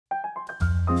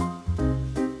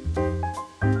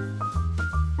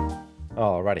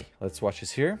Alrighty, let's watch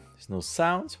this here. There's no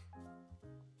sound.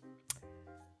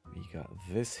 We got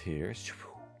this here.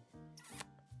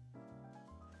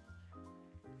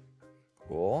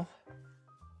 Cool.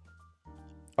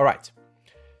 Alright.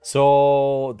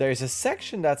 So there's a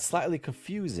section that's slightly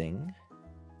confusing.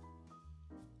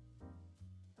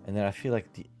 And then I feel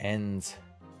like the end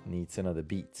needs another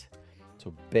beat.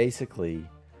 So basically,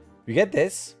 we get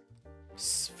this.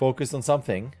 Focus on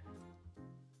something.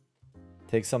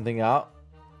 Take something out.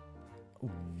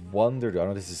 Wonder. I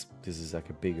know this is like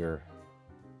a bigger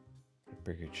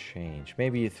change.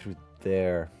 Maybe through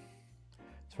there.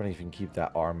 It's funny if you can keep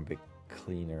that arm a bit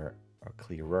cleaner or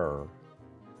clearer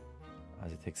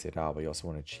as it takes it out, but you also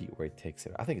want to cheat where it takes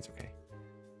it. I think it's okay.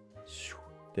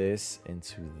 This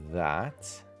into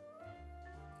that.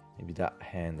 Maybe that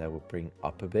hand I will bring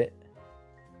up a bit.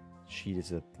 Cheat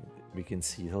is a, we can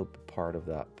see a little part of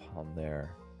that palm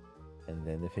there. And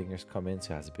then the fingers come in,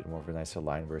 so it has a bit more of a nicer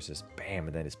line versus bam,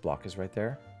 and then this block is right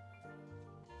there.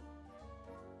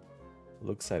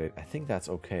 Looks at it. I think that's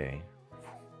okay.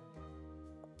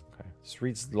 Okay, this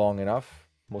reads long enough.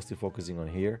 Mostly focusing on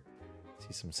here.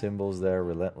 See some symbols there.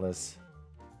 Relentless.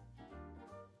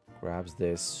 Grabs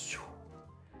this.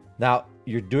 Now,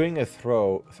 you're doing a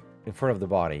throw in front of the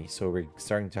body, so we're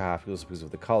starting to have, because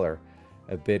of the color,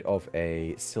 a bit of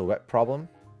a silhouette problem.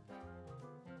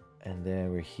 And then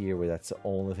we're here where that's the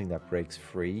only thing that breaks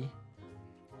free.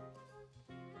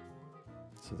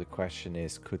 So the question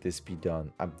is, could this be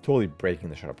done? I'm totally breaking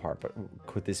the shot apart, but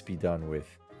could this be done with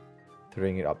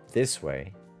throwing it up this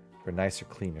way for a nicer,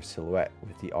 cleaner silhouette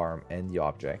with the arm and the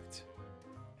object,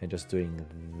 and just doing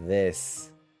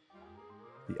this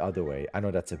the other way? I know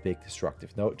that's a big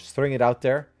destructive. No, just throwing it out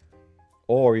there.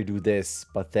 Or you do this,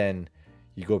 but then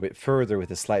you go a bit further with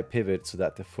a slight pivot so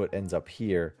that the foot ends up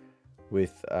here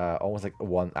with almost like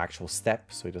one actual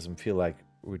step, so it doesn't feel like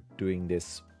we're doing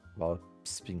this while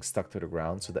being stuck to the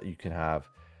ground, so that you can have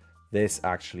this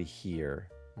actually here,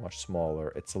 much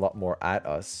smaller. It's a lot more at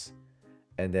us,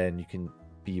 and then you can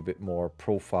be a bit more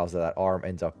profile so that arm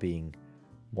ends up being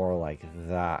more like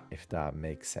that, if that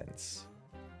makes sense.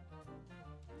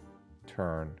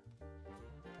 Turn.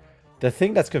 The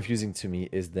thing that's confusing to me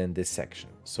is then this section.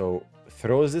 So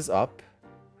throws this up,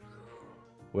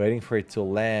 waiting for it to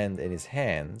land in his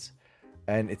hands,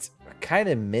 and it's kind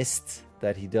of missed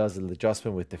that he does an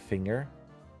adjustment with the finger.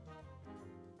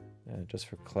 Just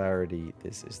for clarity,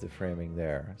 this is the framing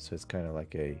there, so it's kind of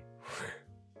like a,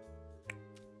 I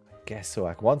guess so.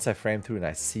 Like once I frame through and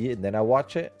I see it and then I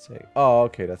watch it, it's like, oh,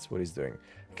 okay, that's what he's doing.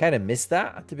 I kind of missed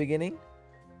that at the beginning.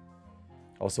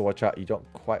 Also, watch out, you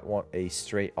don't quite want a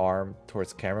straight arm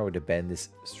towards camera, where the bend is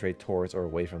straight towards or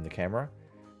away from the camera,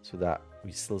 so that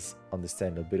we still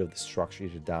understand a bit of the structure,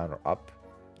 either down or up.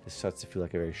 This starts to feel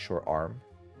like a very short arm.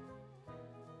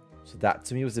 So that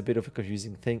to me was a bit of a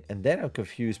confusing thing. And then I'm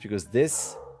confused because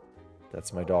this,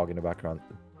 that's my dog in the background,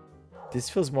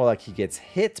 this feels more like he gets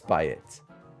hit by it.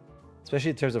 Especially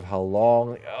in terms of how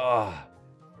long,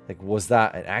 like was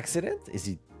that an accident? Is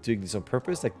he doing this on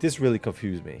purpose? Like this really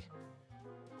confused me.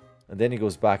 And then he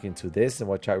goes back into this, and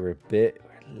watch out, we're a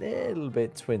little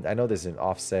bit twinned. I know there's an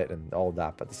offset and all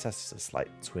that, but this has just a slight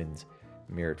twinned,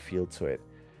 mirrored feel to it.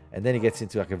 And then he gets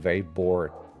into like a very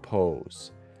bored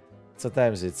pose.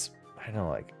 Sometimes it's, I don't know,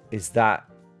 like, is that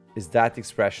the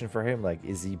expression for him? Like,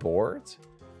 is he bored,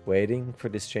 waiting for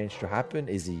this change to happen?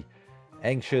 Is he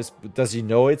anxious? Does he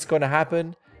know it's going to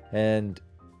happen? And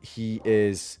he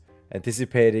is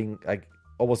anticipating, like,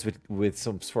 almost with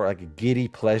some sort of like a giddy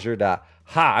pleasure that,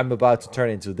 I'm about to turn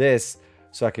into this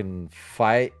so I can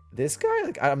fight this guy.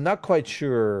 Like, I'm not quite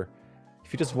sure,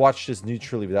 if you just watch this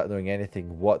neutrally without knowing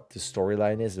anything, what the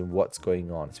storyline is and what's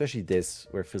going on. Especially this,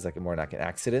 where it feels like more like an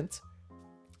accident.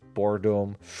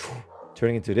 Boredom.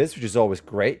 Turning into this, which is always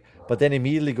great. But then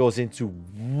immediately goes into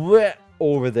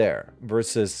over there.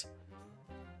 Versus,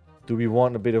 do we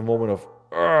want a bit of a moment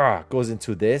of, goes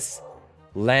into this,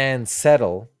 land,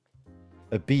 settle,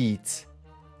 a beat,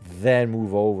 then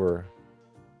move over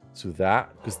to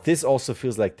that. Because this also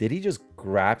feels like, did he just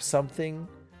grab something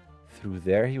through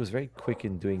there? He was very quick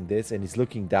in doing this, and he's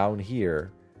looking down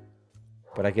here,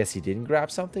 but I guess he didn't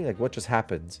grab something. Like, what just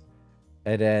happened?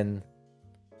 And then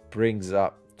brings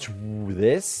up to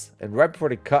this, and right before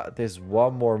the cut there's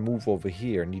one more move over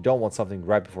here, and you don't want something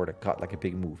right before the cut, like a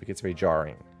big move. It gets very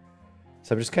jarring.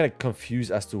 So I'm just kind of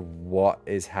confused as to what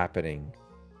is happening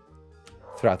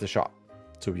throughout the shot,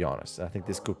 to be honest. I think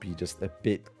this could be just a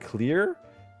bit clearer,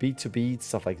 beat to beat,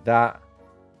 stuff like that.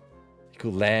 He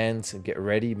could land and get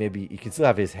ready. Maybe you can still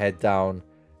have his head down,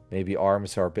 maybe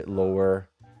arms are a bit lower,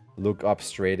 look up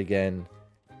straight again,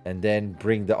 and then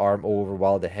bring the arm over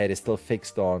while the head is still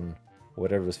fixed on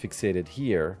whatever was fixated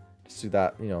here, so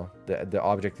that, you know, the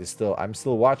object is still, I'm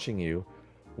still watching you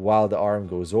while the arm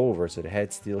goes over, so the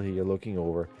head's still here looking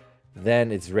over.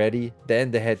 Then it's ready,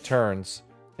 then the head turns,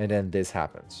 and then this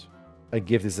happens. I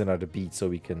give this another beat so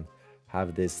we can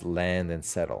have this land and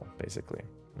settle, basically.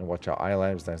 And watch our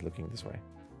eyeliner is looking this way.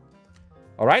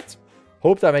 All right,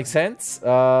 hope that makes sense.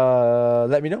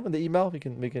 Let me know in the email.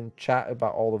 We can chat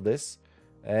about all of this,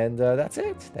 and that's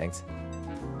it. Thanks.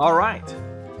 All right,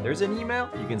 there's an email.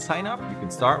 You can sign up. You can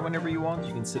start whenever you want.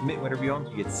 You can submit whenever you want.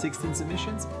 You get 16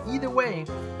 submissions. Either way,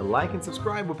 a like and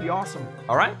subscribe would be awesome.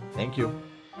 All right, thank you.